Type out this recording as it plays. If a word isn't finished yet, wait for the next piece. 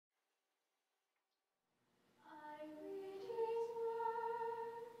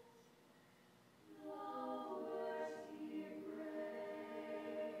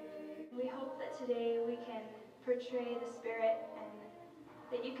today we can portray the Spirit and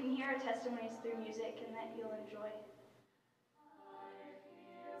that you can hear our testimonies through music and that you'll enjoy.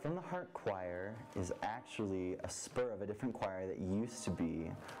 From the Heart Choir is actually a spur of a different choir that used to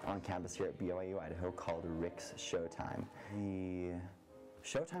be on campus here at BYU-Idaho called Rick's Showtime. The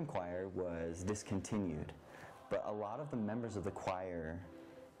Showtime choir was discontinued, but a lot of the members of the choir,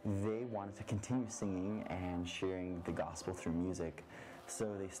 they wanted to continue singing and sharing the gospel through music,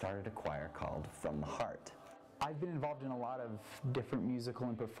 so they started a choir called From the Heart. I've been involved in a lot of different musical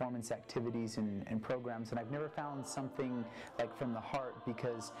and performance activities and programs, and I've never found something like From the Heart,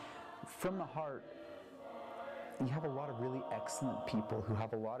 because From the Heart, you have a lot of really excellent people who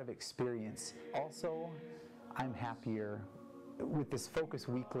have a lot of experience. Also, I'm happier with this focus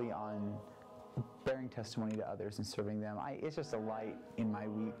weekly on bearing testimony to others and serving them. It's just a light in my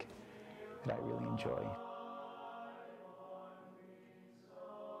week that I really enjoy.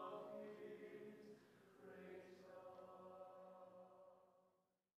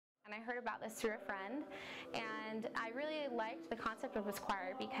 And I heard about this through a friend, and I really liked the concept of this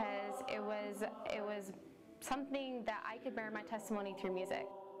choir because it was something that I could bear my testimony through music.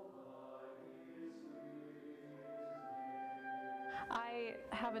 I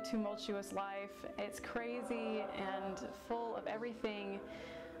have a tumultuous life. It's crazy and full of everything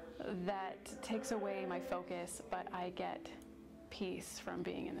that takes away my focus, but I get peace from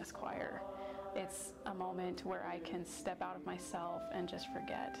being in this choir. It's a moment where I can step out of myself and just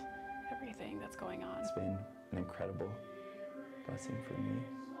forget everything that's going on. It's been an incredible blessing for me.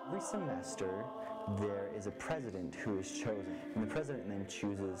 Every semester there is a president who is chosen, and the president then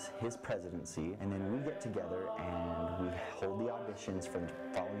chooses his presidency, and then we get together and we hold the auditions for the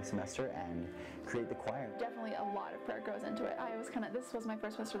following semester and create the choir. Definitely a lot of prayer goes into it. This was my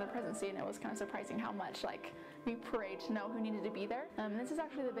first semester of the presidency, and it was kind of surprising how much we prayed to know who needed to be there. This is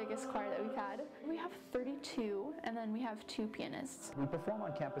actually the biggest choir that we've had. We have 32, and then we have 2 pianists. We perform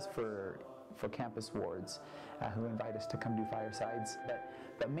on campus for campus wards who invite us to come do firesides,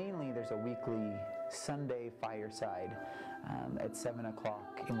 but mainly there's a weekly Sunday fireside at 7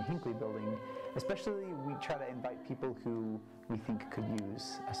 o'clock in the Hinckley building. Especially we try to invite people who we think could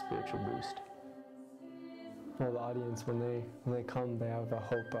use a spiritual boost. Well, the audience, when they come, they have a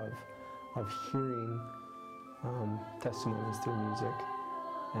hope of hearing testimonies through music,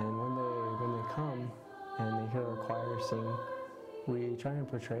 and when they come and they hear our choir sing, we try and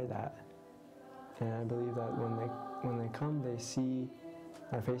portray that. And I believe that when they come, they see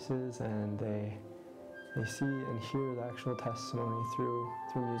our faces and they see and hear the actual testimony through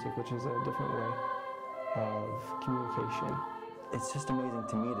music, which is a different way of communication. It's just amazing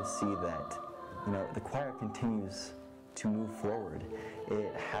to me to see that, the choir continues to move forward.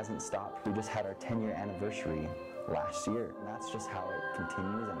 It hasn't stopped. We just had our 10-year anniversary last year. And that's just how it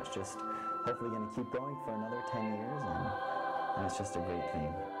continues, and it's just hopefully going to keep going for another 10 years, and it's just a great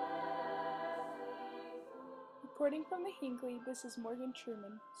thing. Reporting from the Hinckley, this is Morgan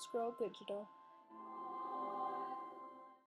Truman, Scroll Digital.